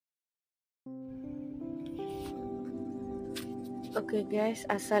Okay guys,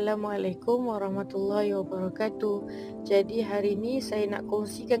 Assalamualaikum warahmatullahi wabarakatuh. Jadi hari ini saya nak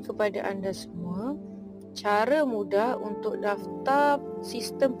kongsikan kepada anda semua cara mudah untuk daftar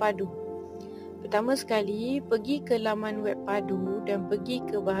sistem padu. Pertama sekali, pergi ke laman web padu dan pergi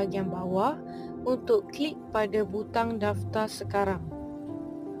ke bahagian bawah untuk klik pada butang daftar sekarang.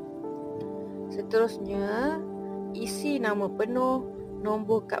 Seterusnya, isi nama penuh,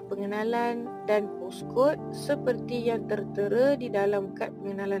 nombor kad pengenalan dan poskod seperti yang tertera di dalam kad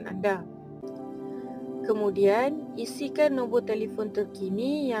pengenalan anda. Kemudian, isikan nombor telefon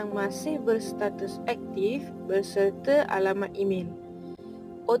terkini yang masih berstatus aktif berserta alamat email.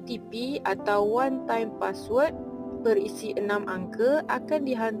 OTP atau one time password berisi 6 angka akan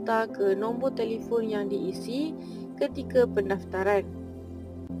dihantar ke nombor telefon yang diisi ketika pendaftaran.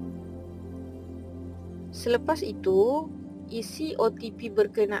 Selepas itu, isi OTP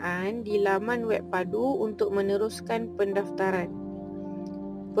berkenaan di laman web padu untuk meneruskan pendaftaran.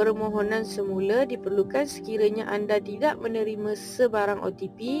 Permohonan semula diperlukan sekiranya anda tidak menerima sebarang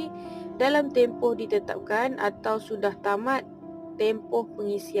OTP dalam tempoh ditetapkan atau sudah tamat tempoh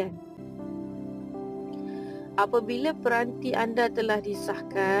pengisian. Apabila peranti anda telah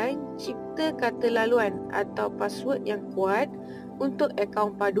disahkan, cipta kata laluan atau password yang kuat untuk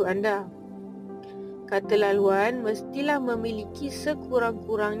akaun padu anda. Kata laluan mestilah memiliki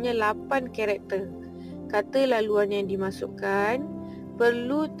sekurang-kurangnya 8 karakter. Kata laluan yang dimasukkan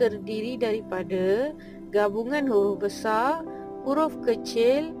perlu terdiri daripada gabungan huruf besar, huruf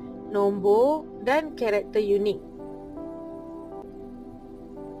kecil, nombor dan karakter unik.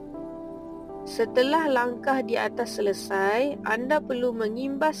 Setelah langkah di atas selesai, anda perlu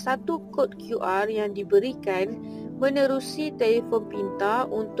mengimbas satu kod QR yang diberikan menerusi telefon pintar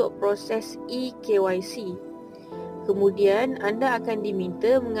untuk proses eKYC. Kemudian, anda akan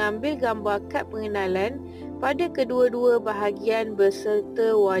diminta mengambil gambar kad pengenalan pada kedua-dua bahagian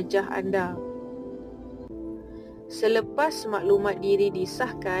berserta wajah anda. Selepas maklumat diri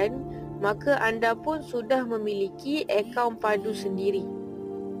disahkan, maka anda pun sudah memiliki akaun padu sendiri.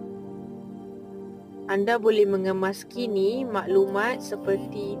 Anda boleh mengemas kini maklumat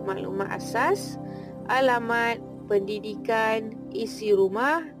seperti maklumat asas, alamat, pendidikan, isi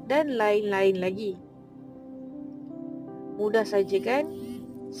rumah dan lain-lain lagi. Mudah saja kan?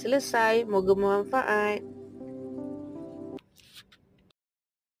 Selesai, moga bermanfaat.